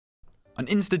An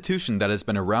institution that has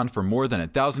been around for more than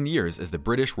 1,000 years is the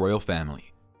British royal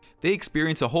family. They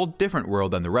experience a whole different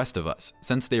world than the rest of us,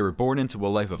 since they were born into a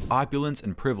life of opulence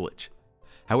and privilege.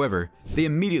 However, they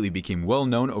immediately became well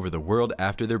known over the world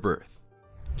after their birth.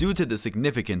 Due to the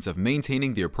significance of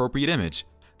maintaining the appropriate image,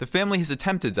 the family has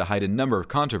attempted to hide a number of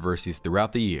controversies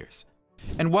throughout the years.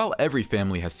 And while every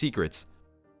family has secrets,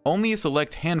 only a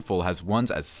select handful has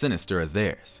ones as sinister as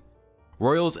theirs.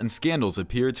 Royals and scandals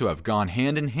appear to have gone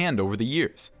hand in hand over the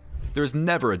years. There is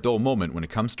never a dull moment when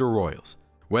it comes to royals,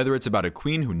 whether it's about a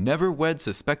queen who never wed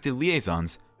suspected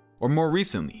liaisons, or more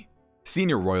recently,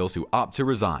 senior royals who opt to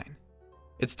resign.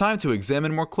 It's time to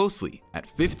examine more closely at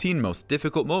 15 most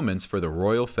difficult moments for the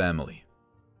royal family.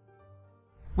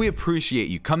 We appreciate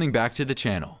you coming back to the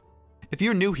channel. If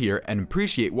you're new here and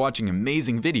appreciate watching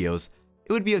amazing videos,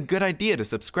 it would be a good idea to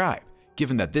subscribe,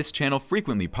 given that this channel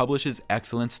frequently publishes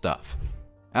excellent stuff.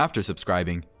 After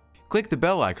subscribing, click the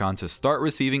bell icon to start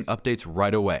receiving updates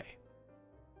right away.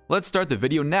 Let's start the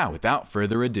video now without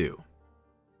further ado.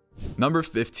 Number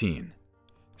 15.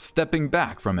 Stepping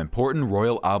back from important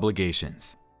royal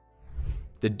obligations.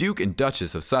 The Duke and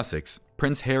Duchess of Sussex,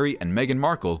 Prince Harry and Meghan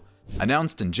Markle,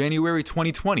 announced in January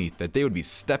 2020 that they would be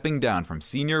stepping down from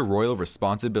senior royal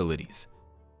responsibilities.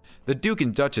 The Duke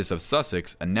and Duchess of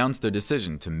Sussex announced their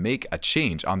decision to make a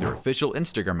change on their official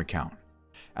Instagram account,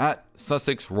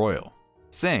 @SussexRoyal,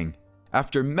 saying,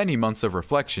 "After many months of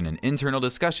reflection and internal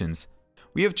discussions,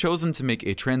 we have chosen to make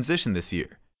a transition this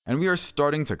year, and we are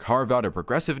starting to carve out a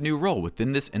progressive new role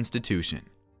within this institution.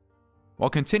 While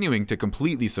continuing to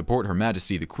completely support Her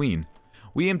Majesty the Queen,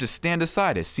 we aim to stand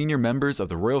aside as senior members of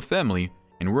the royal family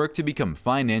and work to become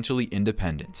financially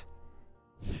independent."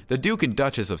 The Duke and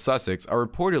Duchess of Sussex are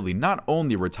reportedly not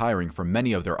only retiring from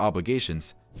many of their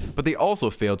obligations, but they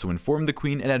also failed to inform the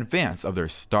Queen in advance of their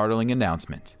startling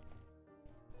announcement.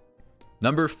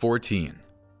 Number 14.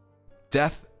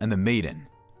 Death and the Maiden.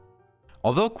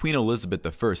 Although Queen Elizabeth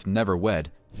I never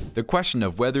wed, the question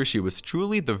of whether she was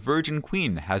truly the Virgin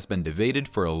Queen has been debated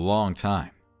for a long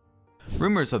time.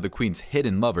 Rumors of the Queen's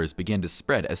hidden lovers began to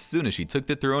spread as soon as she took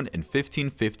the throne in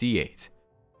 1558.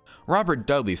 Robert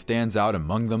Dudley stands out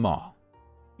among them all.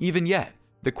 Even yet,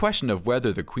 the question of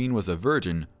whether the Queen was a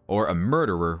virgin or a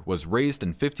murderer was raised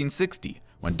in 1560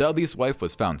 when Dudley's wife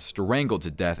was found strangled to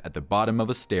death at the bottom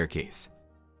of a staircase.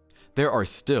 There are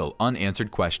still unanswered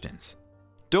questions.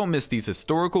 Don't miss these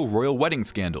historical royal wedding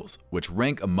scandals, which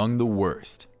rank among the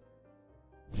worst.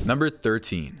 Number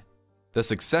 13. The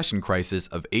Succession Crisis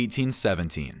of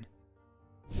 1817.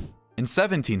 In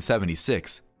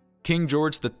 1776, King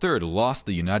George III lost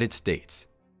the United States.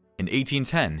 In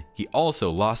 1810, he also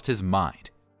lost his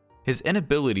mind. His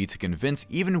inability to convince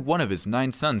even one of his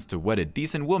 9 sons to wed a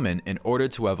decent woman in order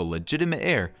to have a legitimate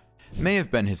heir may have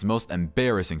been his most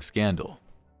embarrassing scandal.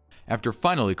 After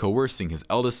finally coercing his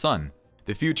eldest son,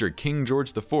 the future King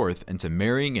George IV, into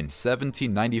marrying in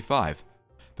 1795,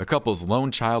 the couple's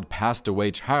lone child passed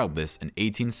away childless in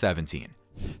 1817,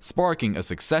 sparking a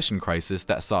succession crisis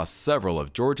that saw several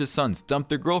of George's sons dump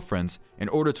their girlfriends in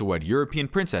order to wed European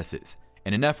princesses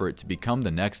in an effort to become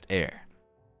the next heir.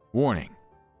 Warning: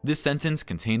 this sentence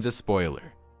contains a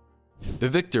spoiler. The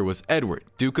victor was Edward,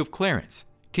 Duke of Clarence,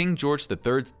 King George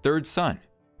III's third son,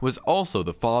 who was also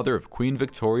the father of Queen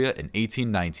Victoria in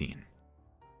 1819.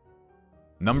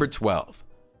 Number 12.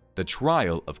 The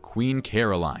Trial of Queen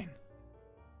Caroline.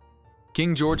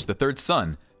 King George III's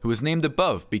son, who was named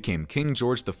above, became King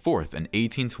George IV in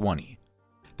 1820.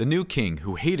 The new king,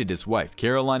 who hated his wife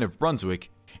Caroline of Brunswick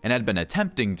and had been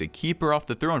attempting to keep her off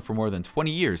the throne for more than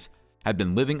 20 years, had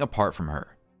been living apart from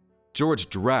her. George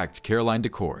dragged Caroline to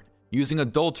court, using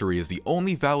adultery as the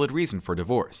only valid reason for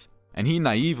divorce, and he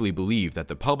naively believed that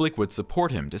the public would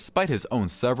support him despite his own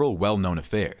several well-known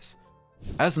affairs.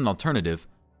 As an alternative,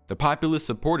 the populace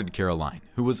supported Caroline,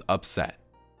 who was upset.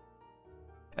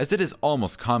 As it is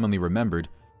almost commonly remembered,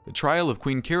 the trial of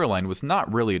Queen Caroline was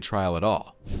not really a trial at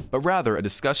all, but rather a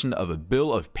discussion of a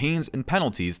bill of pains and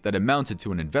penalties that amounted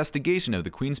to an investigation of the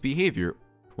Queen's behavior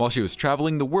while she was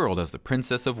traveling the world as the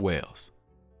Princess of Wales.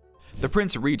 The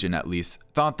Prince Regent, at least,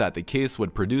 thought that the case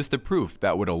would produce the proof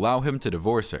that would allow him to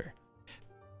divorce her.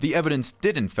 The evidence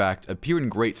did in fact appear in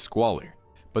great squalor,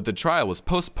 but the trial was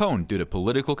postponed due to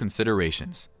political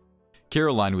considerations.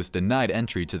 Caroline was denied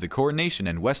entry to the coronation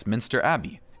in Westminster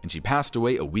Abbey, and she passed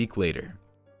away a week later.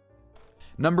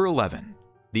 Number 11.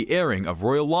 The Airing of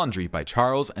Royal Laundry by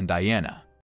Charles and Diana.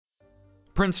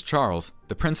 Prince Charles,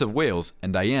 the Prince of Wales,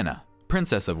 and Diana,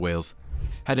 Princess of Wales,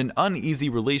 had an uneasy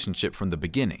relationship from the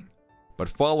beginning, but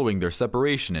following their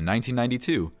separation in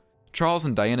 1992, Charles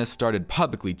and Diana started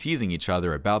publicly teasing each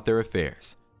other about their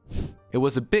affairs. It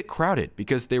was a bit crowded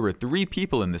because there were 3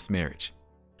 people in this marriage.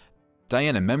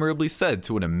 Diana memorably said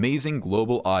to an amazing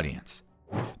global audience,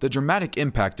 "The dramatic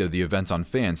impact of the event on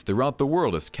fans throughout the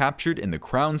world is captured in the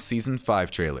Crown Season 5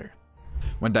 trailer."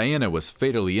 When Diana was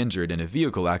fatally injured in a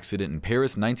vehicle accident in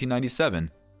Paris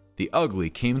 1997, the ugly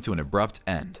came to an abrupt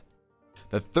end.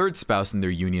 The 3rd spouse in their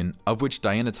union, of which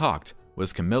Diana talked,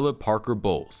 was Camilla Parker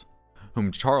Bowles,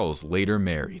 whom Charles later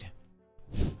married.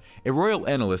 A royal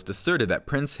analyst asserted that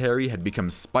Prince Harry had become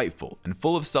spiteful and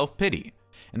full of self-pity,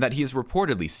 and that he is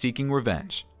reportedly seeking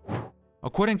revenge.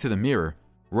 According to the Mirror,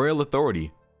 royal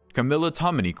authority Camilla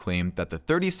Tominey claimed that the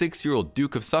 36-year-old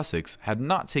Duke of Sussex had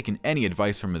not taken any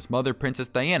advice from his mother, Princess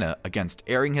Diana, against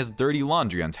airing his dirty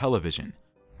laundry on television.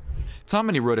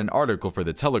 Tominey wrote an article for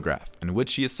The Telegraph in which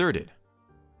she asserted,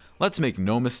 "Let's make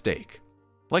no mistake.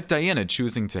 Like Diana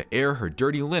choosing to air her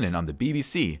dirty linen on the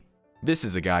BBC, this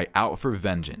is a guy out for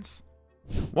vengeance."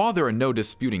 While there are no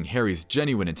disputing Harry's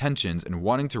genuine intentions in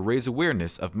wanting to raise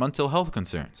awareness of mental health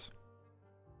concerns.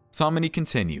 Tominey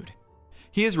continued,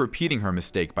 "He is repeating her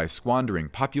mistake by squandering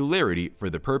popularity for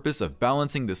the purpose of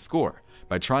balancing the score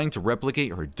by trying to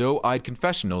replicate her doe-eyed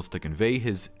confessionals to convey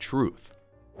his truth."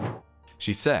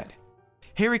 She said,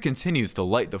 "Harry continues to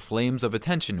light the flames of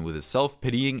attention with his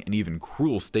self-pitying and even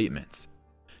cruel statements,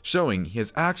 showing he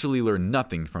has actually learned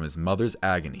nothing from his mother's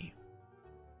agony."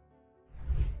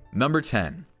 Number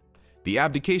 10. The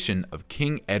abdication of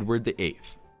King Edward VIII.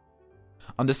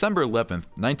 On December 11,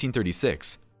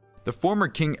 1936, the former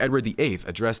King Edward VIII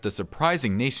addressed a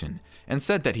surprising nation and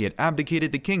said that he had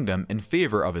abdicated the kingdom in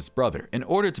favor of his brother in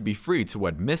order to be free to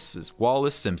wed Mrs.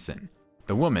 Wallis Simpson,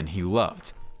 the woman he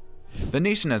loved. The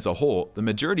nation as a whole, the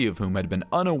majority of whom had been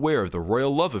unaware of the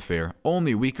royal love affair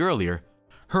only a week earlier,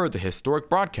 heard the historic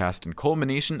broadcast and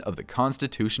culmination of the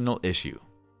constitutional issue.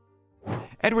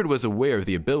 Edward was aware of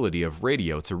the ability of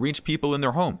radio to reach people in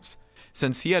their homes.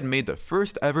 Since he had made the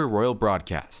first ever royal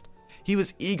broadcast, he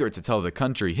was eager to tell the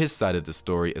country his side of the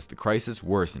story as the crisis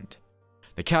worsened.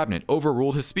 The cabinet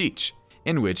overruled his speech,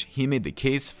 in which he made the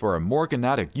case for a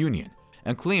morganatic union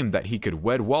and claimed that he could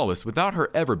wed Wallis without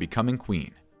her ever becoming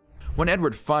queen. When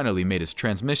Edward finally made his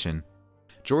transmission,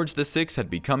 George VI had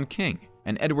become king,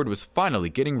 and Edward was finally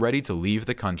getting ready to leave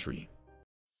the country.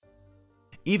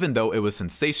 Even though it was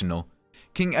sensational,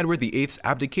 King Edward VIII's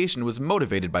abdication was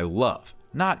motivated by love,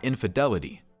 not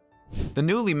infidelity. The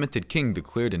newly minted king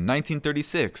declared in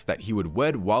 1936 that he would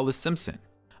wed Wallis Simpson,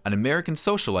 an American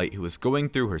socialite who was going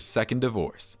through her 2nd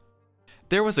divorce.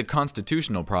 There was a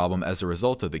constitutional problem as a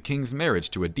result of the king's marriage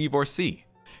to a divorcee,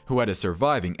 who had a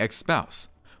surviving ex-spouse,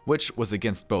 which was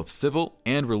against both civil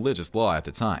and religious law at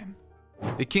the time.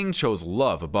 The king chose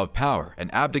love above power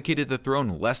and abdicated the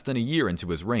throne less than a year into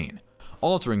his reign,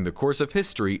 altering the course of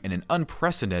history in an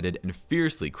unprecedented and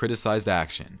fiercely criticized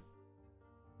action.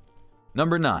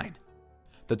 Number 9.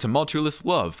 The tumultuous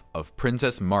love of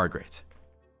Princess Margaret.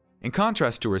 In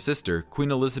contrast to her sister,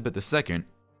 Queen Elizabeth II,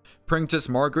 Princess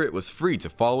Margaret was free to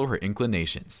follow her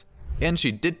inclinations, and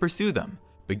she did pursue them,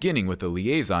 beginning with a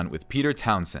liaison with Peter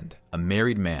Townsend, a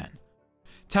married man.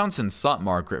 Townsend sought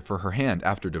Margaret for her hand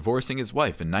after divorcing his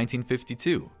wife in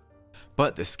 1952.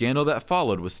 But the scandal that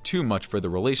followed was too much for the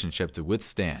relationship to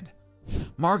withstand.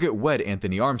 Margaret wed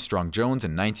Anthony Armstrong Jones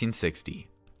in 1960,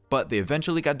 but they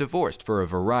eventually got divorced for a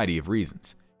variety of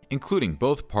reasons, including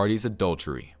both parties'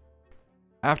 adultery.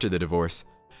 After the divorce,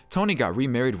 Tony got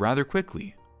remarried rather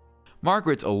quickly.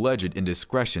 Margaret's alleged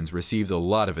indiscretions received a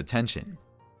lot of attention,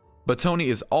 but Tony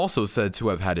is also said to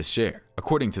have had his share,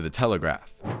 according to The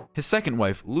Telegraph. His second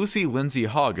wife, Lucy Lindsay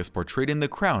Hogg, is portrayed in The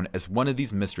Crown as one of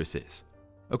these mistresses.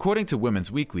 According to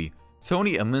Women's Weekly,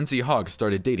 Tony and Lindsay Hogg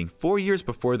started dating 4 years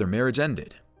before their marriage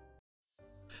ended.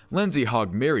 Lindsay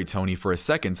Hogg married Tony for a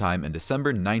second time in December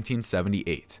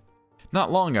 1978,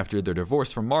 not long after their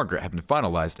divorce from Margaret had been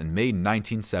finalized in May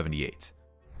 1978.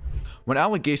 When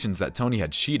allegations that Tony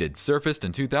had cheated surfaced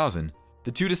in 2000,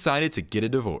 the two decided to get a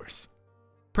divorce.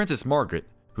 Princess Margaret,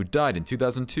 who died in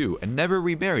 2002 and never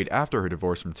remarried after her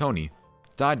divorce from Tony,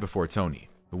 died before Tony,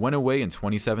 who went away in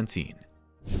 2017.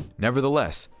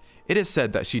 Nevertheless, it is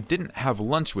said that she didn't have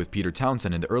lunch with Peter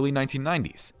Townsend in the early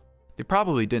 1990s. They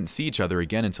probably didn't see each other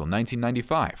again until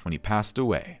 1995 when he passed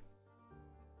away.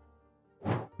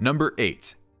 Number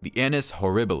 8. The Annus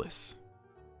Horribilis.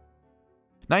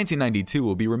 1992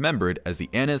 will be remembered as the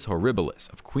Annus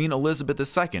Horribilis of Queen Elizabeth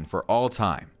II for all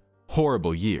time.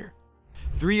 Horrible year.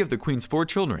 3 of the Queen's 4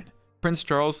 children, Prince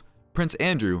Charles, Prince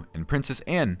Andrew, and Princess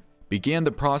Anne, began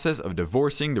the process of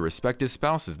divorcing their respective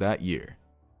spouses that year.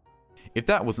 If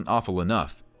that wasn't awful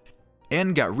enough,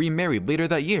 Anne got remarried later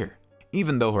that year,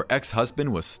 even though her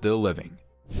ex-husband was still living.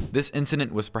 This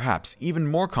incident was perhaps even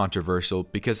more controversial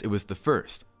because it was the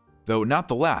first, though not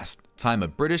the last, time a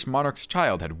British monarch's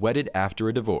child had wedded after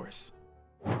a divorce.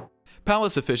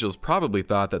 Palace officials probably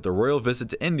thought that the royal visit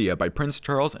to India by Prince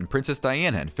Charles and Princess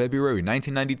Diana in February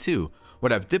 1992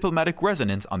 would have diplomatic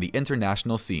resonance on the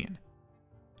international scene.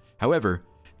 However,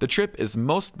 the trip is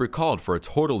most recalled for a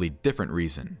totally different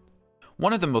reason.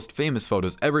 One of the most famous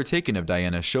photos ever taken of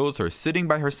Diana shows her sitting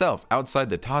by herself outside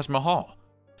the Taj Mahal.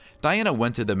 Diana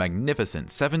went to the magnificent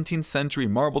 17th century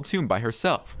marble tomb by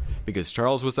herself because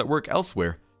Charles was at work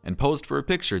elsewhere and posed for a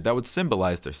picture that would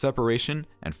symbolize their separation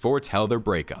and foretell their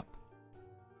breakup.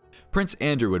 Prince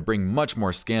Andrew would bring much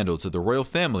more scandal to the royal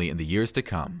family in the years to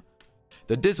come.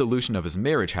 The dissolution of his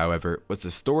marriage, however, was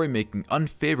the story making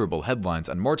unfavorable headlines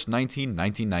on March 19,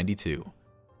 1992.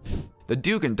 The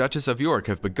Duke and Duchess of York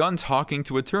have begun talking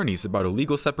to attorneys about a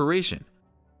legal separation,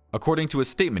 according to a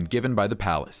statement given by the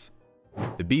palace.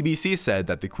 The BBC said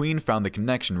that the Queen found the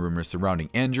connection rumors surrounding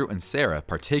Andrew and Sarah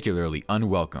particularly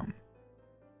unwelcome.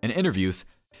 In interviews,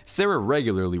 Sarah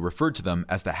regularly referred to them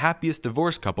as the happiest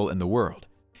divorced couple in the world,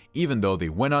 even though they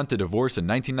went on to divorce in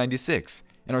 1996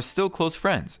 and are still close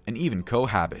friends and even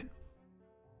cohabit.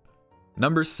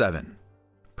 Number 7.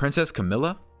 Princess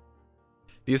Camilla?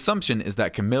 The assumption is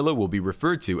that Camilla will be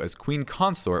referred to as Queen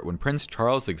Consort when Prince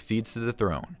Charles succeeds to the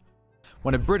throne.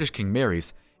 When a British king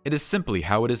marries, it is simply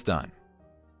how it is done.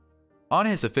 On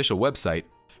his official website,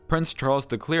 Prince Charles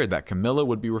declared that Camilla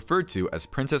would be referred to as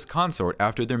Princess Consort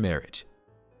after their marriage.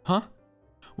 Huh?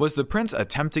 Was the prince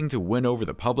attempting to win over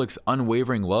the public's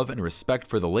unwavering love and respect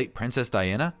for the late Princess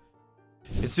Diana?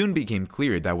 It soon became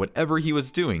clear that whatever he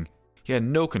was doing, he had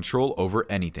no control over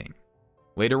anything.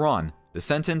 Later on, the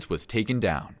sentence was taken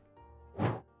down.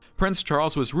 Prince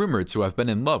Charles was rumored to have been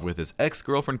in love with his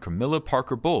ex-girlfriend Camilla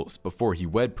Parker Bowles before he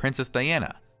wed Princess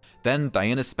Diana, then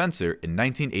Diana Spencer in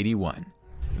 1981,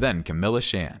 then Camilla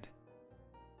Shand.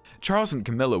 Charles and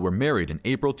Camilla were married in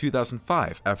April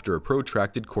 2005 after a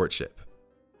protracted courtship.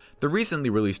 The recently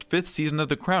released 5th season of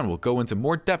The Crown will go into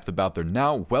more depth about their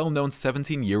now well-known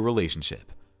 17-year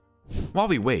relationship. While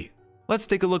we wait, let's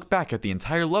take a look back at the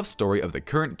entire love story of the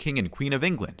current King and Queen of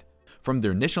England, from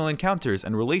their initial encounters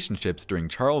and relationships during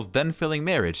Charles' then-failing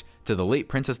marriage to the late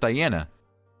Princess Diana,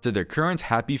 to their current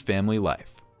happy family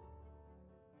life.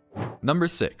 Number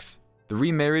 6. The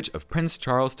remarriage of Prince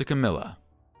Charles to Camilla.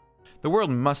 The world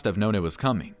must have known it was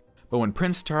coming, but when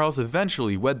Prince Charles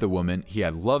eventually wed the woman he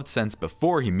had loved since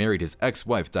before he married his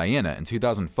ex-wife Diana in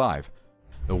 2005,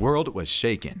 the world was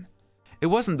shaken. It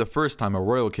wasn't the first time a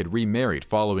royal kid remarried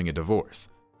following a divorce.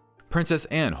 Princess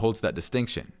Anne holds that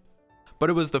distinction. But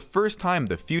it was the first time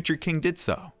the future king did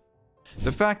so.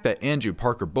 The fact that Andrew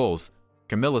Parker Bowles,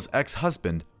 Camilla's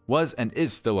ex-husband, was and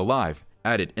is still alive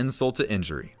added insult to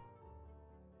injury.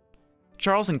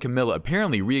 Charles and Camilla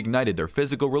apparently reignited their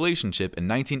physical relationship in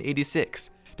 1986,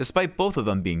 despite both of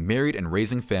them being married and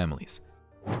raising families.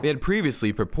 They had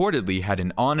previously purportedly had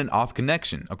an on and off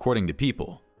connection, according to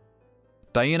People.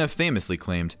 Diana famously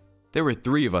claimed, "There were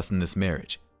 3 of us in this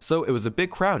marriage, so it was a bit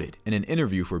crowded," in an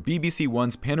interview for BBC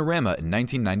One's Panorama in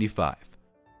 1995.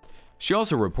 She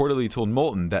also reportedly told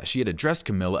Moulton that she had addressed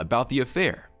Camilla about the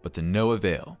affair, but to no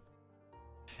avail.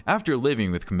 After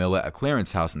living with Camilla at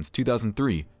Clarence House since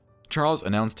 2003, Charles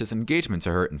announced his engagement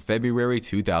to her in February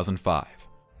 2005.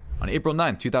 On April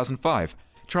 9, 2005,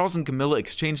 Charles and Camilla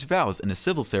exchanged vows in a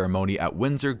civil ceremony at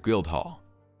Windsor Guildhall.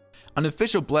 An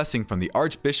official blessing from the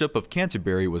Archbishop of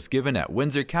Canterbury was given at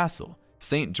Windsor Castle,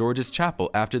 St. George's Chapel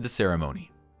after the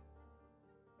ceremony.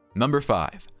 Number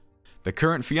 5. The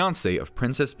current fiancé of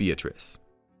Princess Beatrice.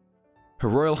 Her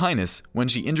Royal Highness, when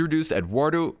she introduced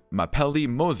Edoardo Mappelli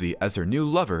Mozzi as her new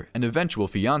lover and eventual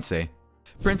fiancé,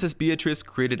 Princess Beatrice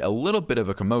created a little bit of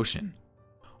a commotion.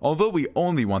 Although we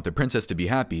only want the princess to be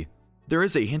happy, there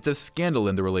is a hint of scandal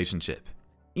in the relationship.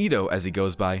 Ido, as he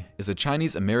goes by, is a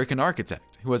Chinese-American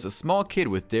architect who has a small kid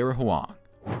with Dara Huang.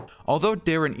 Although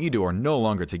Dara and Ido are no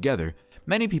longer together,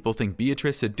 many people think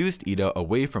Beatrice seduced Ido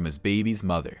away from his baby's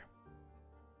mother.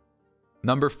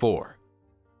 Number 4.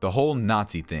 The whole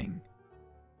Nazi thing.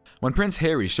 When Prince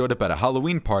Harry showed up at a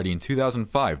Halloween party in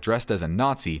 2005 dressed as a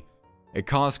Nazi, it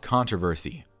caused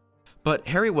controversy. But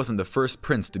Harry wasn't the first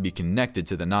prince to be connected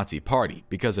to the Nazi party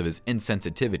because of his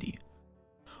insensitivity.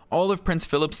 All of Prince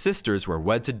Philip's sisters were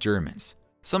wed to Germans,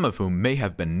 some of whom may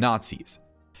have been Nazis,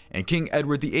 and King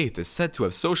Edward VIII is said to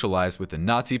have socialized with the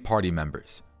Nazi party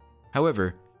members.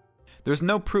 However, there's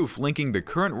no proof linking the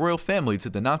current royal family to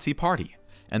the Nazi party,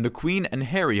 and the Queen and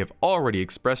Harry have already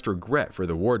expressed regret for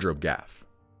the wardrobe gaffe.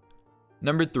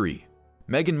 Number 3.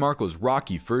 Meghan Markle's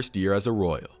rocky first year as a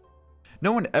royal.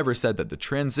 No one ever said that the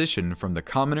transition from the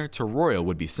commoner to royal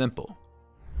would be simple.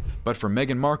 But for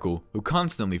Meghan Markle, who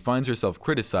constantly finds herself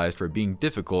criticized for being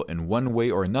difficult in one way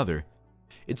or another,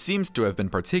 it seems to have been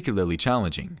particularly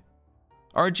challenging.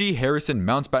 R.G. Harrison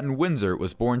Mountbatten Windsor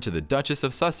was born to the Duchess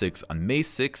of Sussex on May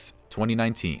 6,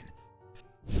 2019.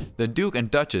 The Duke and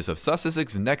Duchess of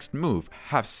Sussex's next move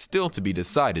have still to be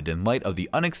decided in light of the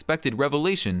unexpected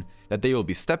revelation that they will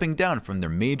be stepping down from their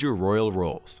major royal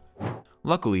roles.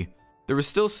 Luckily, there is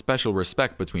still special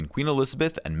respect between Queen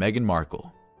Elizabeth and Meghan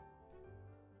Markle.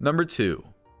 Number 2.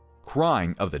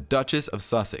 Crying of the Duchess of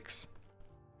Sussex.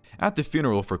 At the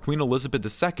funeral for Queen Elizabeth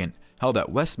II, held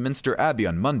at Westminster Abbey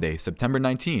on Monday, September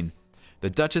 19, the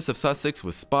Duchess of Sussex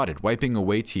was spotted wiping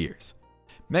away tears.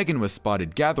 Meghan was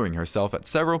spotted gathering herself at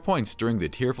several points during the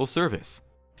tearful service.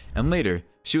 And later,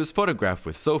 she was photographed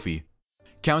with Sophie,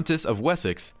 Countess of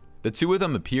Wessex. The two of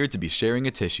them appeared to be sharing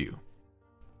a tissue.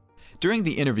 During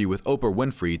the interview with Oprah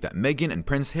Winfrey that Meghan and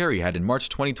Prince Harry had in March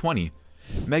 2020,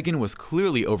 Meghan was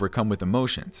clearly overcome with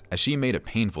emotions as she made a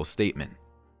painful statement.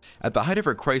 At the height of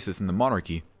her crisis in the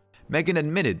monarchy, Meghan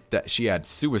admitted that she had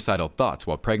suicidal thoughts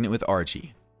while pregnant with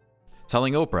Archie,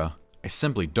 telling Oprah, "I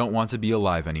simply don't want to be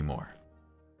alive anymore."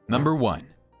 Number 1.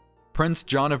 Prince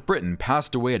John of Britain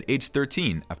passed away at age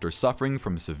 13 after suffering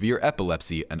from severe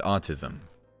epilepsy and autism.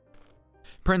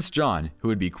 Prince John, who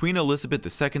would be Queen Elizabeth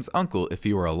II's uncle if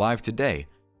he were alive today,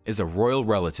 is a royal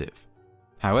relative.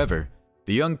 However,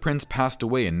 the young prince passed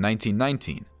away in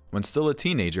 1919 when still a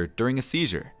teenager during a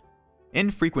seizure.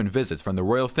 Infrequent visits from the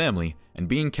royal family and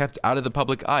being kept out of the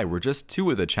public eye were just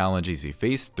two of the challenges he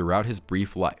faced throughout his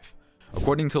brief life,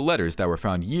 according to letters that were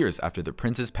found years after the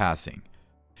prince's passing.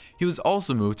 He was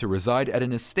also moved to reside at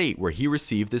an estate where he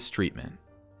received this treatment.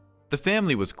 The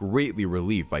family was greatly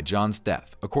relieved by John's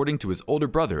death, according to his older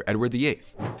brother Edward VIII,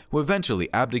 who eventually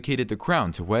abdicated the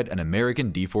crown to wed an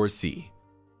American divorcee.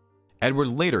 Edward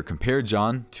later compared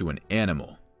John to an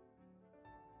animal.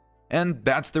 And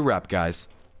that's the wrap, guys.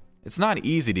 It's not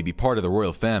easy to be part of the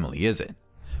royal family, is it?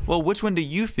 Well, which one do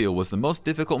you feel was the most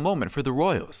difficult moment for the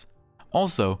royals?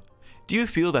 Also, do you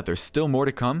feel that there's still more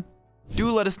to come? Do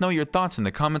let us know your thoughts in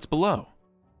the comments below.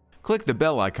 Click the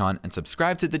bell icon and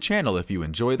subscribe to the channel if you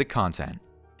enjoy the content.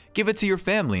 Give it to your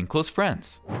family and close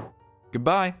friends.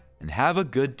 Goodbye, and have a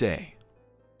good day.